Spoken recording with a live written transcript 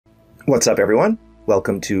What's up, everyone?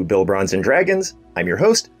 Welcome to Bilbrons and Dragons. I'm your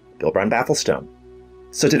host, Bilbron DaoLockStone.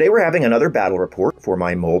 So today we're having another battle report for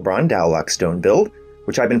my Molebron DaoLockStone build,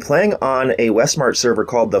 which I've been playing on a Westmarch server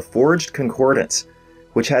called the Forged Concordance,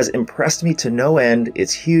 which has impressed me to no end.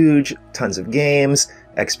 It's huge, tons of games,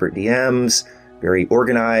 expert DMs, very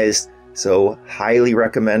organized, so highly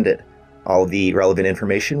recommended. All the relevant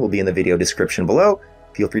information will be in the video description below.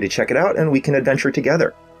 Feel free to check it out and we can adventure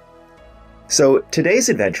together. So today's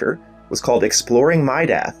adventure was called Exploring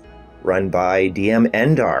Midath, run by DM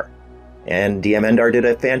Endar. And DM Endar did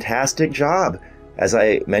a fantastic job. As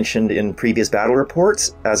I mentioned in previous battle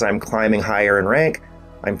reports, as I'm climbing higher in rank,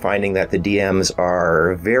 I'm finding that the DMs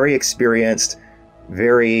are very experienced,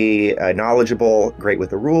 very knowledgeable, great with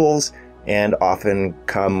the rules, and often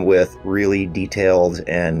come with really detailed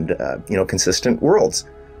and consistent worlds.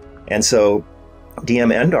 And so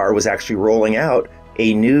DM Endar was actually rolling out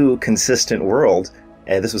a new consistent world.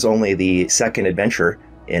 This was only the second adventure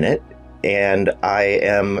in it, and I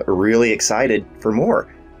am really excited for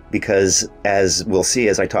more because, as we'll see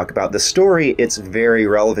as I talk about the story, it's very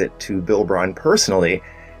relevant to Bilbron personally.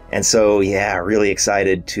 And so, yeah, really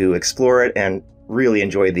excited to explore it and really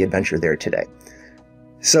enjoyed the adventure there today.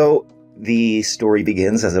 So the story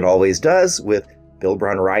begins, as it always does, with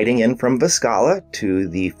Bilbron riding in from Viscala to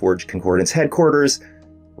the Forged Concordance headquarters,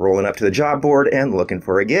 rolling up to the job board and looking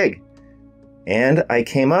for a gig. And I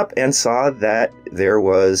came up and saw that there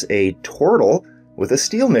was a turtle with a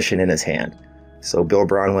steel mission in his hand. So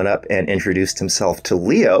Bilbron went up and introduced himself to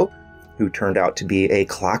Leo, who turned out to be a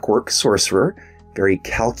clockwork sorcerer, very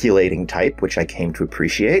calculating type, which I came to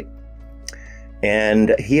appreciate.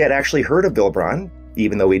 And he had actually heard of Bilbron,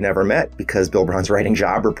 even though we never met, because Bilbron's writing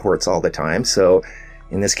job reports all the time. So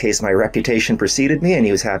in this case, my reputation preceded me, and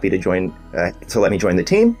he was happy to let me join the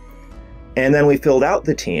team. And then we filled out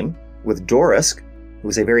the team with Dorisk,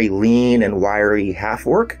 who's a very lean and wiry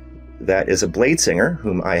half-orc that is a blade singer,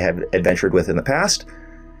 whom I have adventured with in the past.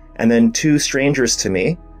 And then two strangers to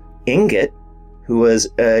me, Ingot, who was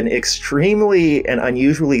an extremely and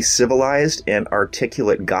unusually civilized and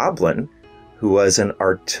articulate goblin, who was an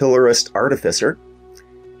artillerist artificer,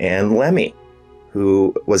 and Lemmy,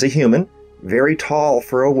 who was a human, very tall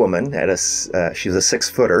for a woman. She was a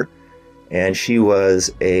 6-footer, and she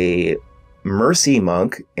was a mercy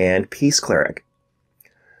monk and peace cleric.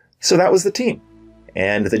 So that was the team.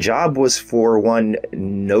 And the job was for one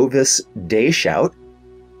Novice Dayshout,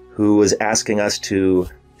 who was asking us to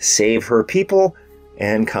save her people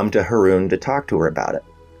and come to Haroon to talk to her about it.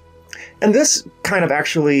 And this kind of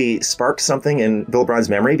actually sparked something in Bilbron's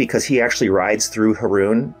memory, because he actually rides through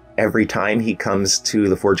Haroon every time he comes to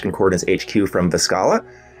the Forged Concordance HQ from Viscala.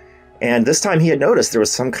 And this time he had noticed there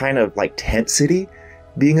was some kind of tent city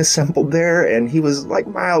being assembled there, and he was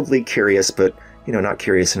mildly curious, but not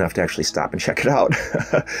curious enough to actually stop and check it out.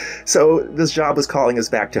 So this job was calling us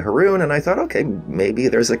back to Haroon, and I thought, okay, maybe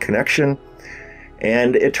there's a connection.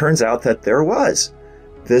 And it turns out that there was.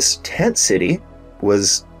 This tent city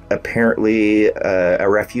was apparently a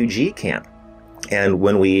refugee camp. And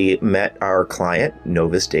when we met our client,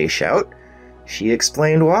 Novice Dayshout, she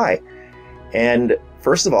explained why. And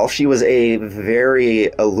first of all, she was a very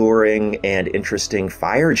alluring and interesting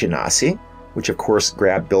Fire Genasi, which of course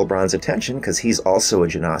grabbed Bilbron's attention because he's also a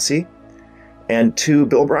Genasi. And to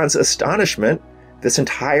Bilbron's astonishment, this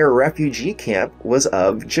entire refugee camp was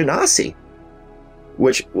of Genasi,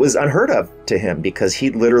 which was unheard of to him because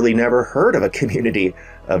he'd literally never heard of a community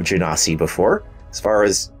of Genasi before. As far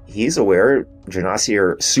as he's aware, Genasi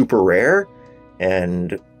are super rare,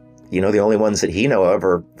 and the only ones that he know of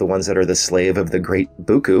are the ones that are the slave of the great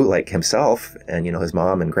Buku, like himself, and his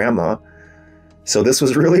mom and grandma. So this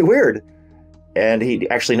was really weird. And he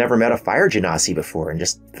actually never met a Fire Genasi before, and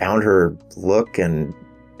just found her look and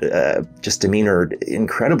just demeanor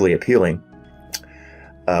incredibly appealing,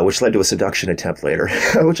 which led to a seduction attempt later,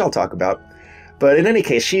 which I'll talk about. But in any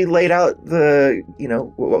case, she laid out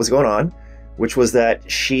what was going on, which was that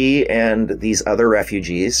she and these other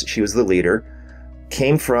refugees, she was the leader,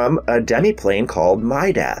 came from a demiplane called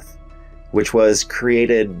Midath, which was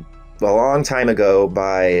created a long time ago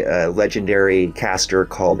by a legendary caster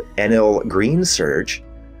called Enil Greensurge,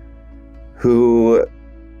 who,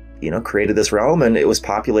 created this realm, and it was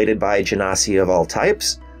populated by Genasi of all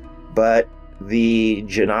types, but the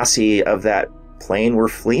Genasi of that plane were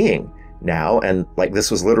fleeing now, and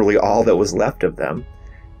this was literally all that was left of them,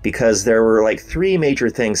 because there were three major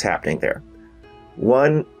things happening there.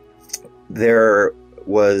 One, there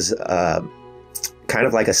was kind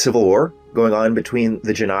of a civil war going on between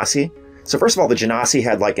the Genasi. So first of all, the Genasi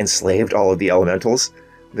had enslaved all of the elementals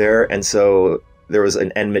there, and so there was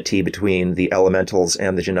an enmity between the elementals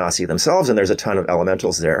and the Genasi themselves, and there's a ton of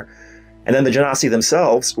elementals there. And then the Genasi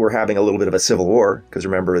themselves were having a little bit of a civil war, because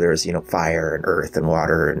remember, there's, fire and earth and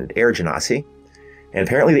water and air Genasi. And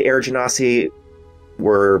apparently the air Genasi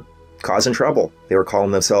were causing trouble. They were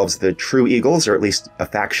calling themselves the True Eagles, or at least a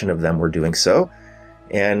faction of them were doing so.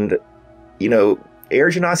 And, air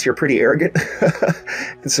Genasi are pretty arrogant.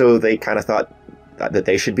 And so they kind of thought that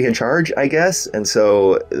they should be in charge, I guess. And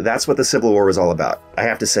so that's what the Civil War was all about. I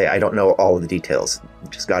have to say, I don't know all of the details.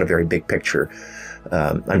 Just got a very big picture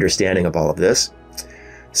understanding of all of this.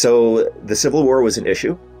 So the Civil War was an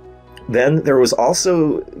issue. Then there was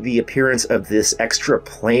also the appearance of this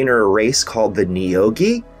extraplanar race called the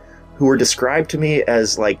Neogi, who were described to me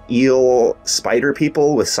as like eel spider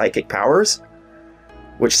people with psychic powers,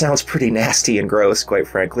 which sounds pretty nasty and gross, quite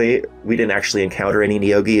frankly. We didn't actually encounter any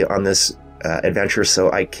Neogi on this adventure,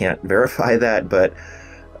 so I can't verify that, but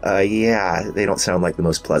yeah, they don't sound like the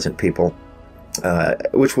most pleasant people,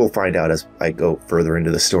 which we'll find out as I go further into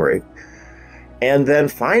the story. And then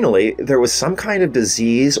finally, there was some kind of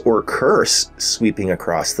disease or curse sweeping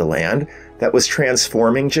across the land that was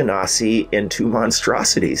transforming Genasi into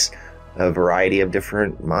monstrosities, a variety of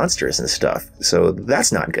different monsters and stuff. So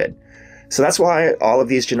that's not good. So that's why all of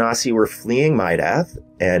these Genasi were fleeing Midath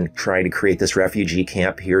and trying to create this refugee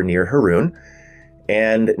camp here near Haroon.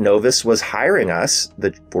 And Novus was hiring us,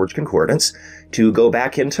 the Forged Concordance, to go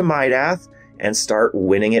back into Midath and start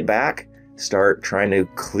winning it back, start trying to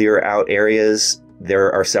clear out areas. There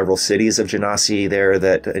are several cities of Genasi there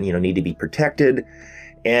that need to be protected.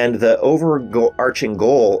 And the overarching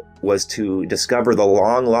goal was to discover the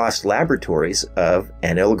long-lost laboratories of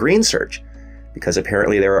Enil Greensearch, because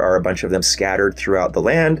apparently there are a bunch of them scattered throughout the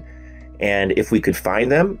land. And if we could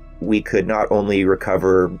find them, we could not only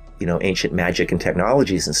recover, ancient magic and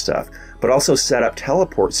technologies and stuff, but also set up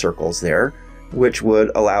teleport circles there, which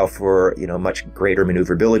would allow for, much greater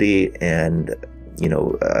maneuverability and,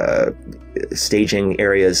 staging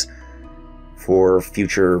areas for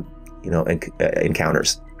future,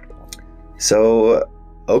 encounters. So,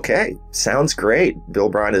 okay, sounds great.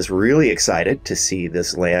 Bilbron is really excited to see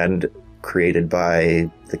this land created by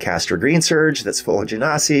the Caster Greensurge that's full of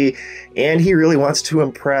Genasi, and he really wants to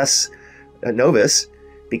impress Novus,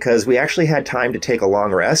 because we actually had time to take a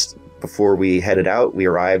long rest before we headed out. We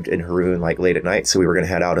arrived in Haroon late at night, so we were going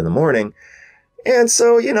to head out in the morning. And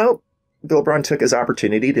so, Bilbron took his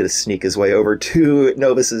opportunity to sneak his way over to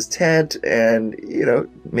Novus's tent and,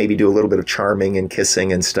 maybe do a little bit of charming and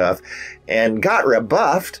kissing and stuff, and got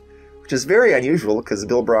rebuffed, which is very unusual because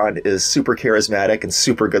Bilbron is super charismatic and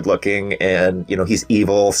super good looking, and, he's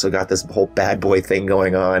evil, so got this whole bad boy thing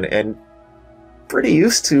going on, and pretty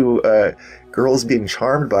used to girls being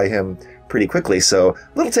charmed by him pretty quickly. So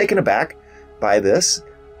a little taken aback by this,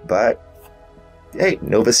 but hey,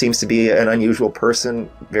 Nova seems to be an unusual person,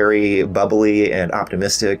 very bubbly and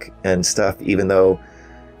optimistic and stuff, even though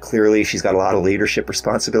clearly she's got a lot of leadership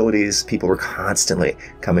responsibilities. People were constantly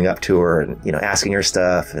coming up to her and, asking her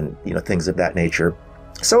stuff and, things of that nature.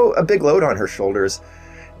 So a big load on her shoulders.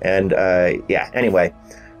 And yeah, anyway,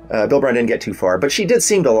 Bilbron didn't get too far, but she did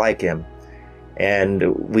seem to like him.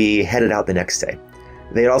 And we headed out the next day.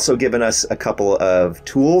 They had also given us a couple of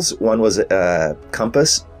tools. One was a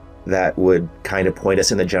compass that would kind of point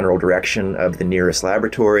us in the general direction of the nearest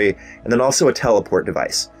laboratory, and then also a teleport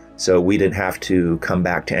device. So we didn't have to come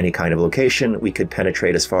back to any kind of location. We could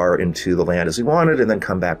penetrate as far into the land as we wanted and then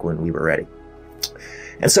come back when we were ready.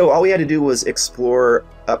 And so all we had to do was explore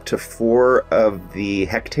up to 4 of the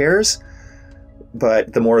hectares,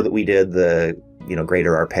 but the more that we did, the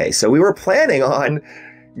greater our pay. So we were planning on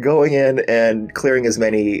going in and clearing as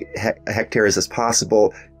many hectares as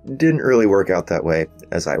possible. Didn't really work out that way,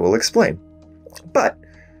 as I will explain. But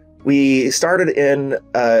we started in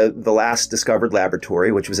the last discovered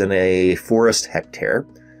laboratory, which was in a forest hectare.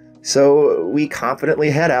 So we confidently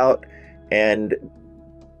head out, and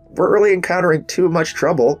we're really encountering too much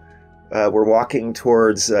trouble. We're walking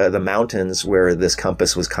towards the mountains where this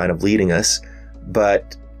compass was kind of leading us.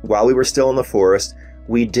 But while we were still in the forest,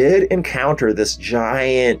 we did encounter this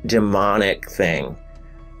giant demonic thing.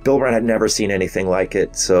 Bilbron had never seen anything like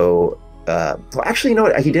it, so... well, actually,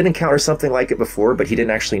 he did encounter something like it before, but he didn't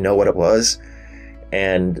actually know what it was.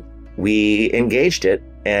 And we engaged it,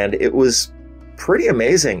 and it was pretty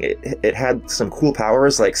amazing. It had some cool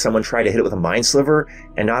powers, like someone tried to hit it with a mind sliver,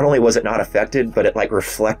 and not only was it not affected, but it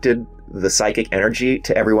reflected the psychic energy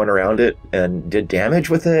to everyone around it and did damage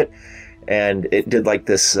with it. And it did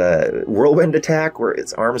this whirlwind attack where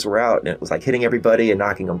its arms were out, and it was hitting everybody and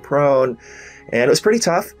knocking them prone. And it was pretty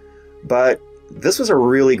tough, but this was a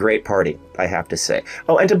really great party, I have to say.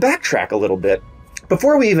 Oh, and to backtrack a little bit,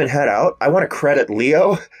 Before we even head out, I want to credit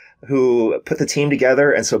Leo, who put the team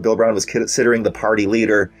together, and so Bilbron was considering the party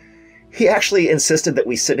leader. He actually insisted that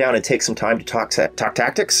we sit down and take some time to talk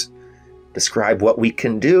tactics, describe what we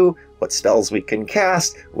can do, what spells we can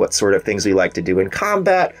cast, what sort of things we like to do in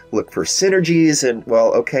combat, look for synergies, and,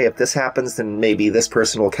 well, okay, if this happens, then maybe this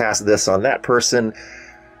person will cast this on that person,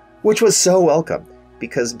 which was so welcome,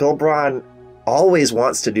 because Bilbron always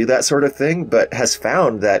wants to do that sort of thing, but has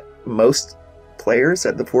found that most players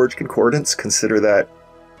at the Forged Concordance consider that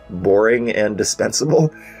boring and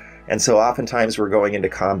dispensable. And so oftentimes we're going into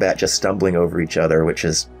combat just stumbling over each other, which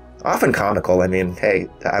is often comical. I mean, hey,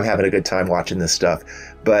 I'm having a good time watching this stuff.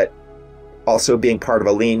 But also being part of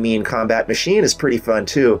a lean, mean combat machine is pretty fun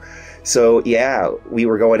too. So yeah, we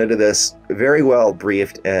were going into this very well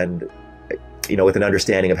briefed and, you know, with an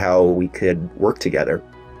understanding of how we could work together.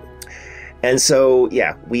 And so,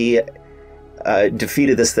 yeah, we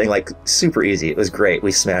defeated this thing like super easy. It was great.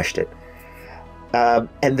 We smashed it.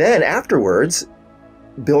 And then afterwards,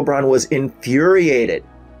 Bilbron was infuriated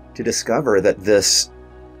to discover that this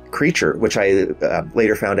creature, which I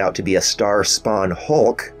later found out to be a star spawn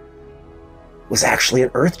Hulk, was actually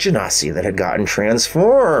an Earth Genasi that had gotten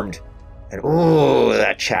transformed. And oh,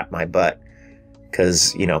 that chapped my butt.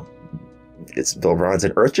 Because, you know, it's Bilbron's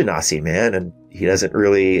an Earth Genasi, man, and he haven't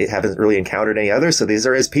really encountered any others, so these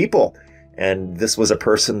are his people. And this was a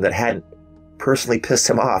person that hadn't personally pissed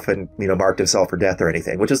him off and, you know, marked himself for death or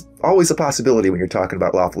anything, which is always a possibility when you're talking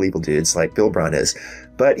about lawful evil dudes like Bilbron is.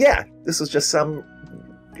 But yeah, this was just some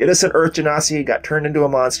innocent Earth Genasi, got turned into a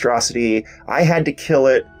monstrosity. I had to kill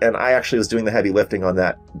it, and I actually was doing the heavy lifting on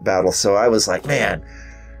that battle, so I was like, man,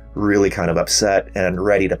 really kind of upset and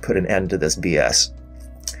ready to put an end to this BS.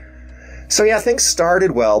 So yeah, things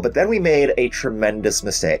started well, but then we made a tremendous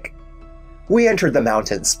mistake. We entered the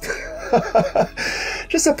mountains.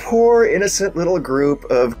 Just a poor, innocent little group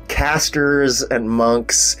of casters and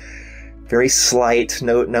monks, very slight,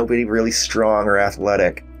 nobody really strong or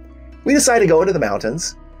athletic. We decided to go into the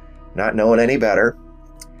mountains, not knowing any better.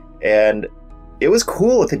 And it was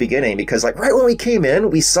cool at the beginning because, like, right when we came in,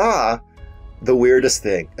 we saw the weirdest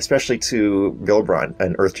thing, especially to Bilbron,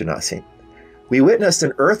 an Earth Genasi. We witnessed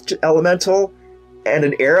an Earth Elemental and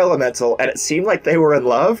an Air Elemental, and it seemed like they were in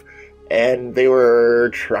love. And they were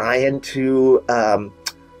trying to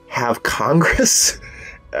have Congress,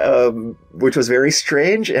 which was very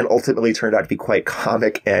strange and ultimately turned out to be quite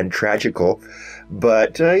comic and tragical.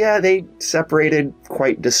 But yeah, they separated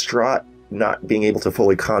quite distraught, not being able to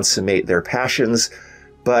fully consummate their passions.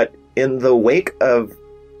 But in the wake of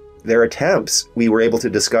their attempts, we were able to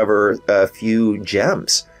discover a few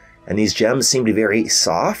gems. And these gems seemed to be very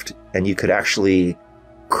soft, and you could actually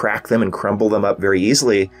crack them and crumble them up very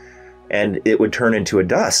easily, and it would turn into a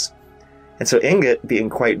dust. And so Ingot, being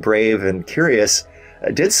quite brave and curious,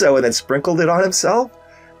 did so and then sprinkled it on himself.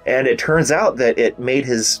 And it turns out that it made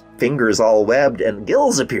his fingers all webbed and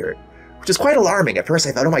gills appeared, which is quite alarming. At first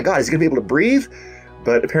I thought, oh my God, is he gonna be able to breathe?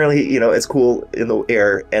 But apparently, you know, it's cool in the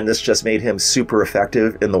air, and this just made him super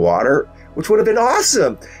effective in the water, which would have been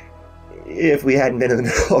awesome if we hadn't been in the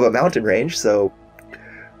middle of a mountain range, so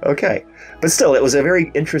okay. But still, it was a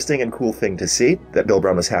very interesting and cool thing to see that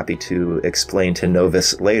Bilbron was happy to explain to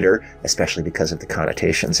Novus later, especially because of the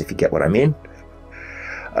connotations, if you get what I mean.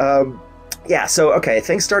 Yeah, so, okay,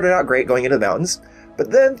 things started out great going into the mountains, but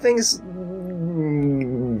then things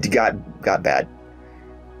got bad.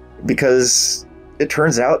 Because it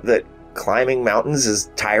turns out that climbing mountains is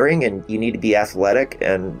tiring and you need to be athletic,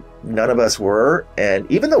 and none of us were.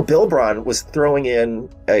 And even though Bilbron was throwing in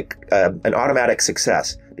an automatic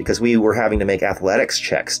success, because we were having to make athletics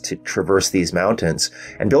checks to traverse these mountains.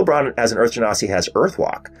 And Bilbron, as an Earth Genasi, has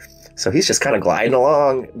Earthwalk. So he's just kind of gliding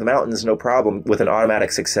along the mountains, no problem, with an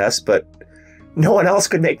automatic success, but no one else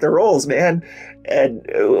could make the rolls, man. And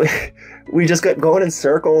we just kept going in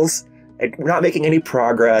circles, and not making any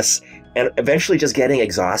progress, and eventually just getting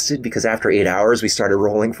exhausted, because after 8 hours, we started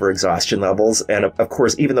rolling for exhaustion levels. And of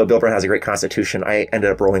course, even though Bilbron has a great constitution, I ended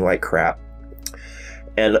up rolling like crap.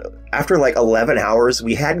 And after like 11 hours,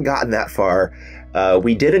 we hadn't gotten that far.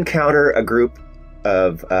 We did encounter a group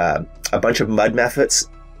of a bunch of mud mephits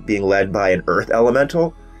being led by an earth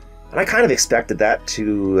elemental. And I kind of expected that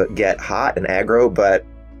to get hot and aggro, but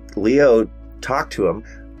Leo talked to him.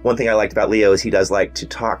 One thing I liked about Leo is he does like to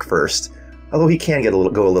talk first, although he can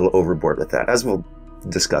go a little overboard with that, as we'll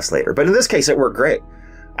discuss later. But in this case, it worked great.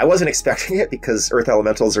 I wasn't expecting it because earth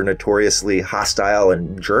elementals are notoriously hostile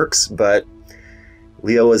and jerks, but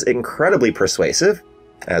Leo was incredibly persuasive,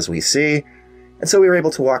 as we see, and so we were able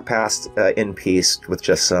to walk past in peace with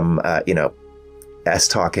just some,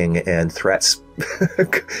 S-talking and threats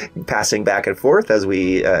passing back and forth as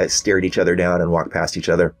we stared each other down and walked past each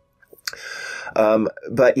other.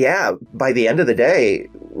 But yeah, by the end of the day,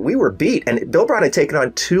 we were beat. And Bilbron had taken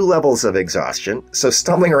on 2 levels of exhaustion. So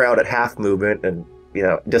stumbling around at half movement and,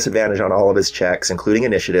 disadvantage on all of his checks, including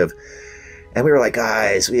initiative. And we were like,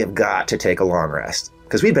 guys, we have got to take a long rest.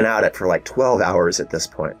 Because we'd been out it for like 12 hours at this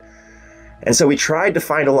point. And so we tried to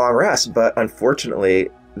find a long rest, but unfortunately,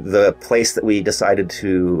 the place that we decided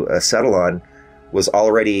to settle on was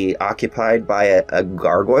already occupied by a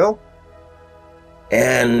gargoyle.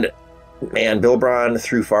 And man, Bilbron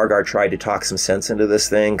through Fargar tried to talk some sense into this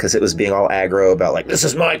thing because it was being all aggro about like, this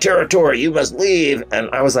is my territory, you must leave. And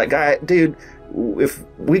I was like, dude, if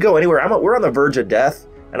we go anywhere, we're on the verge of death.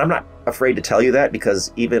 And I'm not afraid to tell you that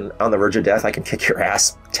because even on the verge of death, I can kick your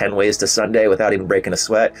ass 10 ways to Sunday without even breaking a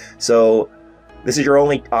sweat. So this is your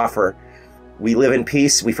only offer. We live in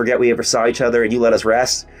peace, we forget we ever saw each other, and you let us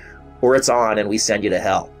rest, or it's on and we send you to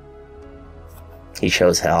hell. He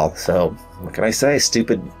chose hell, so what can I say?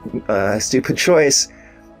 Stupid choice.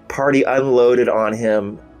 Party unloaded on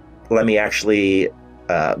him. Let me actually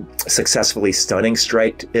successfully stunning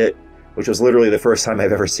strike it, which was literally the first time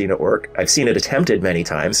I've ever seen it work. I've seen it attempted many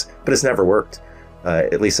times, but it's never worked,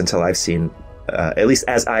 at least as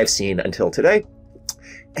I've seen until today.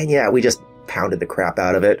 And yeah, we just pounded the crap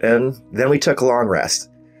out of it, and then we took a long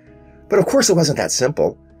rest. But of course it wasn't that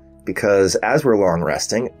simple, because as we're long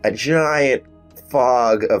resting, a giant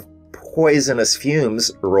fog of poisonous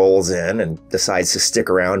fumes rolls in and decides to stick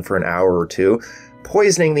around for an hour or 2,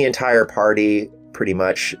 poisoning the entire party pretty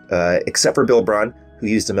much, except for Bilbron, who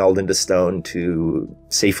used a meld into stone to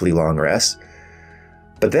safely long rest.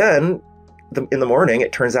 But then, in the morning,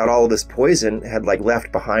 it turns out all of this poison had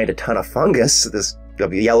left behind a ton of fungus, this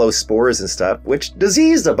yellow spores and stuff, which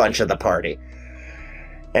diseased a bunch of the party.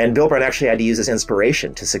 And Bilbron actually had to use his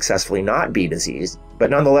inspiration to successfully not be diseased. But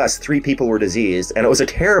nonetheless, 3 people were diseased, and it was a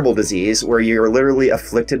terrible disease where you're literally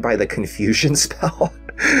afflicted by the confusion spell.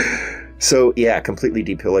 So yeah, completely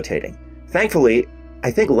debilitating. Thankfully, I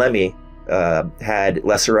think Lemmy had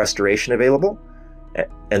lesser restoration available.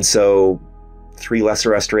 And so 3 lesser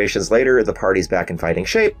restorations later, the party's back in fighting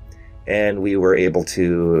shape, and we were able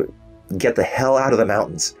to get the hell out of the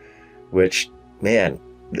mountains, which, man,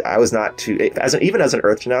 I was not too, even as an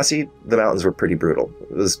Earth Genasi, the mountains were pretty brutal.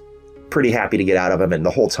 I was pretty happy to get out of them, and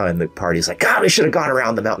the whole time the party's like, God, we should have gone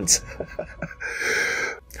around the mountains.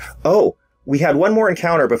 Oh, we had one more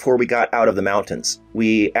encounter before we got out of the mountains.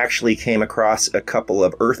 We actually came across a couple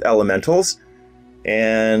of Earth Elementals,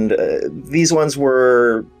 and these ones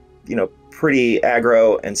were, pretty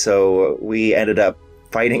aggro, and so we ended up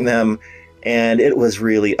fighting them. And it was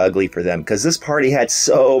really ugly for them because this party had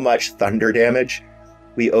so much thunder damage.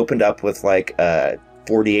 We opened up with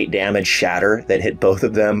 48 damage shatter that hit both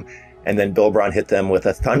of them. And then Bilbron hit them with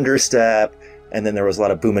a thunder step. And then there was a lot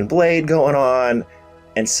of boom and blade going on.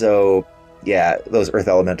 And so, yeah, those earth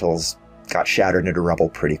elementals got shattered into rubble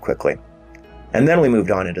pretty quickly. And then we moved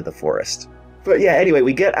on into the forest. But yeah, anyway,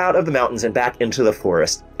 we get out of the mountains and back into the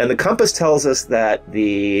forest. And the compass tells us that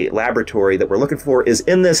the laboratory that we're looking for is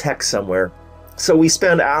in this hex somewhere. So we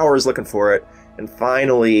spend hours looking for it and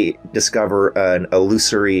finally discover an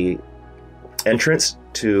illusory entrance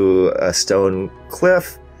to a stone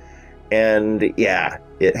cliff. And yeah,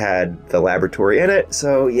 it had the laboratory in it.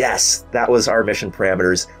 So yes, that was our mission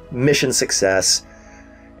parameters. Mission success.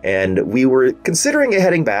 And we were considering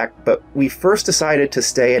heading back, but we first decided to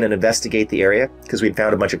stay in and investigate the area because we'd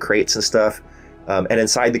found a bunch of crates and stuff. And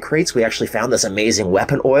inside the crates, we actually found this amazing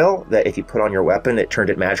weapon oil that if you put on your weapon, it turned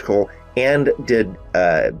it magical and did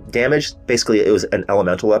damage. Basically, it was an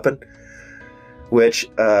elemental weapon, which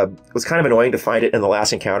was kind of annoying to find it in the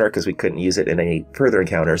last encounter because we couldn't use it in any further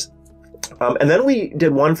encounters. And then we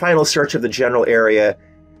did one final search of the general area,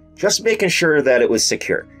 just making sure that it was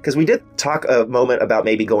secure. Because we did talk a moment about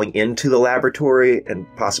maybe going into the laboratory and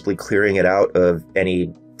possibly clearing it out of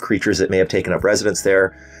any creatures that may have taken up residence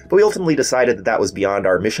there. But we ultimately decided that that was beyond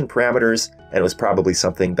our mission parameters, and it was probably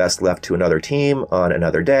something best left to another team on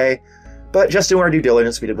another day. But just doing our due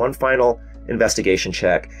diligence, we did one final investigation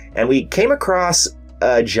check, and we came across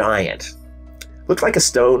a giant. Looked like a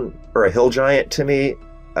stone or a hill giant to me.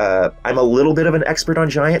 I'm a little bit of an expert on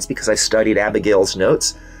giants because I studied Abigail's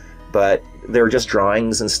notes, but they're just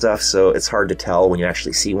drawings and stuff, so it's hard to tell when you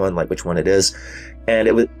actually see one, like which one it is.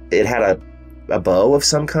 And it had a bow of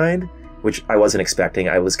some kind, which I wasn't expecting.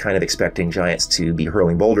 I was kind of expecting giants to be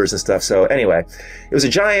hurling boulders and stuff. So anyway, it was a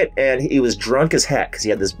giant, and he was drunk as heck because he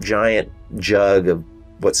had this giant jug of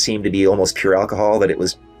what seemed to be almost pure alcohol that it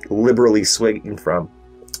was liberally swigging from.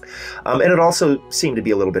 And it also seemed to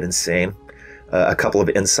be a little bit insane. a couple of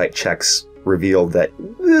insight checks revealed that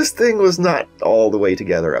this thing was not all the way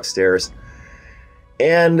together upstairs.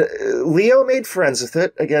 And Leo made friends with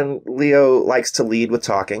it. Again, Leo likes to lead with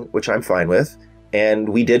talking, which I'm fine with. And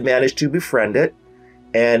we did manage to befriend it.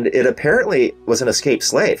 And it apparently was an escaped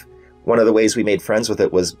slave. One of the ways we made friends with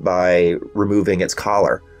it was by removing its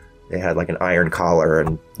collar. It had like an iron collar,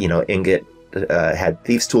 and, you know, Ingot had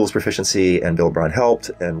Thieves' Tools proficiency, and Bilbron helped,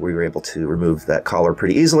 and we were able to remove that collar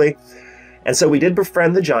pretty easily. And so we did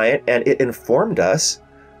befriend the giant, and it informed us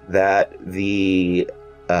that the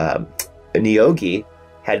Neogi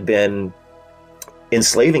had been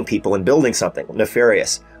enslaving people and building something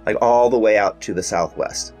nefarious, like all the way out to the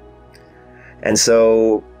southwest. And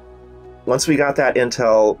so once we got that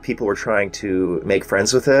intel, people were trying to make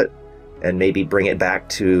friends with it and maybe bring it back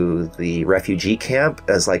to the refugee camp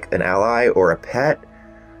as like an ally or a pet.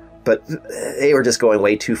 But they were just going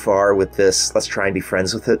way too far with this let's try and be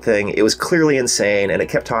friends with it thing. It was clearly insane, and it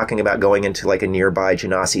kept talking about going into like a nearby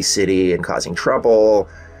Genasi city and causing trouble.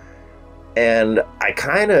 And I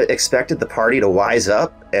kind of expected the party to wise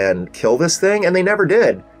up and kill this thing, and they never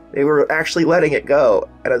did. They were actually letting it go.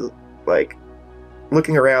 And I was like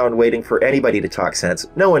looking around, waiting for anybody to talk sense.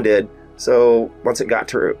 No one did. So once it got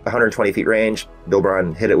to 120 feet range,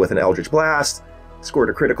 Bilbron hit it with an Eldritch Blast, scored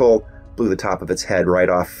a critical, blew the top of its head right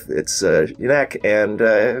off its neck, and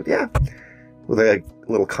yeah, with a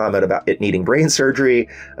little comment about it needing brain surgery,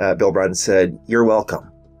 Bilbron said, "You're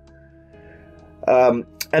welcome."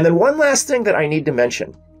 And then one last thing that I need to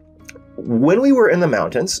mention. When we were in the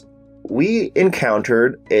mountains, we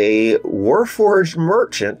encountered a Warforged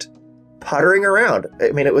merchant puttering around.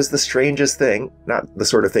 I mean, it was the strangest thing, not the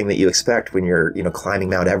sort of thing that you expect when you're, you know,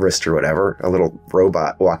 climbing Mount Everest or whatever, a little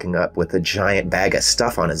robot walking up with a giant bag of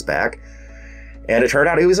stuff on his back. And it turned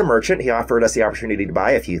out he was a merchant. He offered us the opportunity to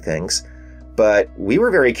buy a few things, but we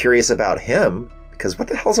were very curious about him because what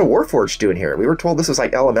the hell's a Warforged doing here? We were told this was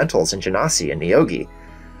like elementals and Genasi and Neogi.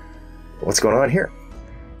 What's going on here?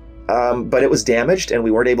 But it was damaged and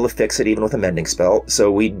we weren't able to fix it even with a mending spell,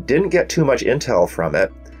 so we didn't get too much intel from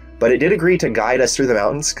it. But it did agree to guide us through the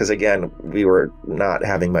mountains, because again, we were not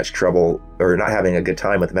having much trouble, or not having a good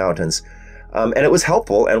time with the mountains. And it was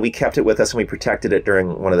helpful, and we kept it with us, and we protected it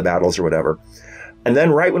during one of the battles or whatever. And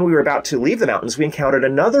then right when we were about to leave the mountains, we encountered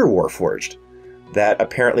another Warforged that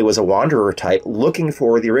apparently was a Wanderer type, looking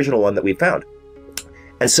for the original one that we found.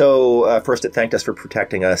 And so first it thanked us for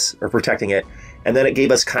protecting it, and then it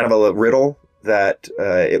gave us kind of a riddle that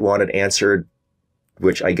it wanted answered,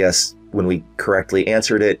 which I guess when we correctly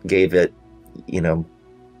answered it, gave it, you know,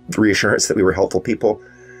 reassurance that we were helpful people.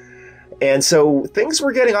 And so things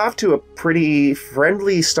were getting off to a pretty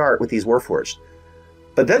friendly start with these Warforged.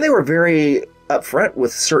 But then they were very upfront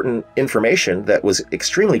with certain information that was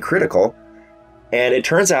extremely critical. And it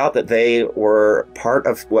turns out that they were part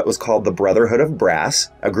of what was called the Brotherhood of Brass,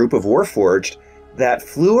 a group of Warforged that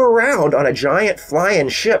flew around on a giant flying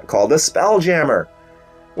ship called a Spelljammer,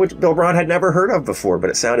 which Bilbron had never heard of before, but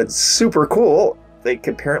it sounded super cool. They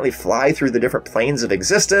could apparently fly through the different planes of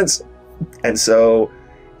existence. And so,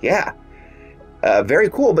 yeah, very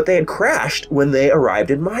cool. But they had crashed when they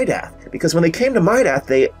arrived in Midath, because when they came to Midath,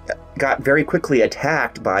 they got very quickly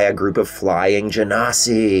attacked by a group of flying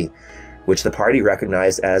Genasi, which the party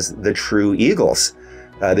recognized as the True Eagles.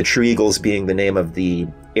 The True Eagles being the name of the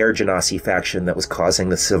Air Genasi faction that was causing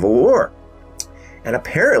the Civil War. And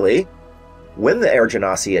apparently, when the Air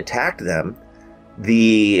Genasi attacked them,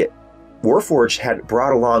 the Warforged had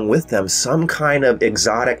brought along with them some kind of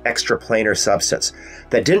exotic extraplanar substance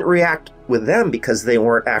that didn't react with them because they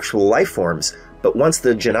weren't actual life forms. But once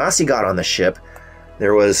the Genasi got on the ship,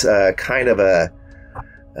 there was kind of a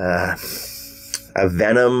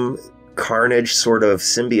venom carnage sort of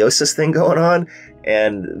symbiosis thing going on,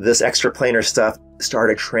 and this extraplanar stuff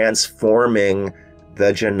started transforming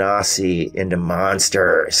the Genasi into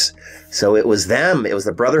monsters. So it was them, it was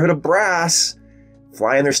the Brotherhood of Brass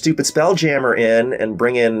flying their stupid Spelljammer in and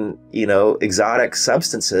bringing, you know, exotic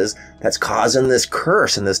substances that's causing this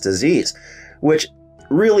curse and this disease, which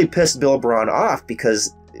really pissed Bilbron off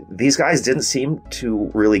because these guys didn't seem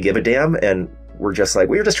to really give a damn and were just like,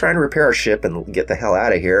 we were just trying to repair our ship and get the hell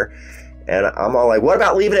out of here. And I'm all like, what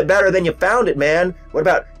about leaving it better than you found it, man? What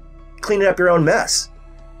about cleaning up your own mess?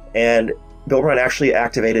 And Bilbron actually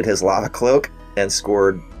activated his lava cloak and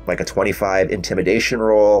scored like a 25 intimidation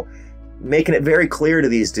roll, making it very clear to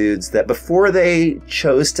these dudes that before they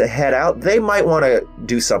chose to head out, they might want to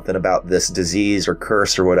do something about this disease or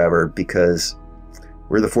curse or whatever, because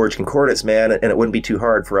we're the Forged Concordance, man, and it wouldn't be too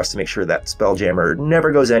hard for us to make sure that Spelljammer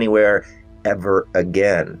never goes anywhere ever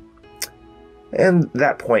again. And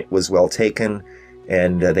that point was well taken,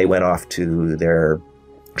 and they went off to their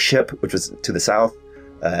ship, which was to the south,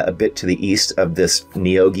 a bit to the east of this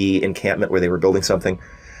Neogi encampment where they were building something.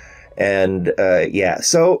 And yeah,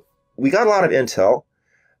 so we got a lot of intel,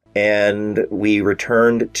 and we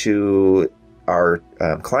returned to our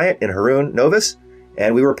client in Haroon, Novus,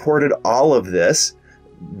 and we reported all of this,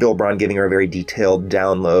 Bilbron giving her a very detailed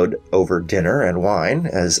download over dinner and wine,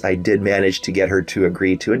 as I did manage to get her to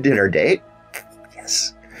agree to a dinner date.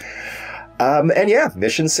 Yes. And yeah,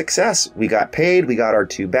 mission success. We got paid, we got our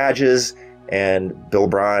 2 badges, and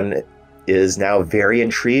Bilbron is now very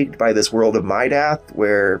intrigued by this world of Midath,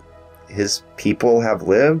 where his people have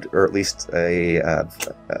lived, or at least a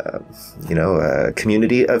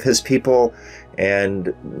community of his people.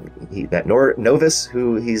 And he met Novus,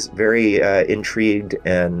 who he's very intrigued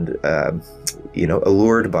and,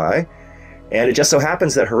 allured by. And it just so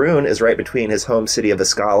happens that Haroon is right between his home city of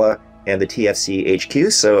Escala and the TFC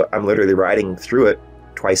HQ, so I'm literally riding through it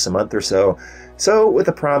twice a month or so. So with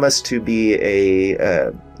a promise to be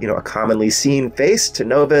a commonly seen face to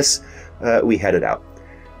Novus, we headed out.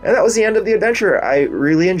 And that was the end of the adventure. I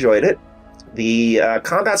really enjoyed it. The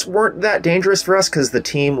combats weren't that dangerous for us because the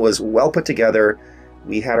team was well put together.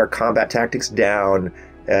 We had our combat tactics down.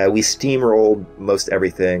 We steamrolled most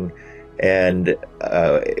everything. And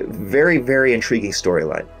very, very intriguing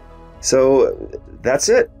storyline. So that's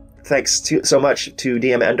it. Thanks so much to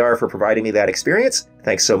DM Endar for providing me that experience.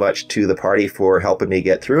 Thanks so much to the party for helping me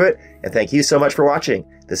get through it. And thank you so much for watching.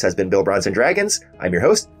 This has been Bilbrons and Dragons. I'm your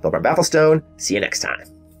host, Bilbron DaoLockStone. See you next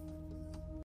time.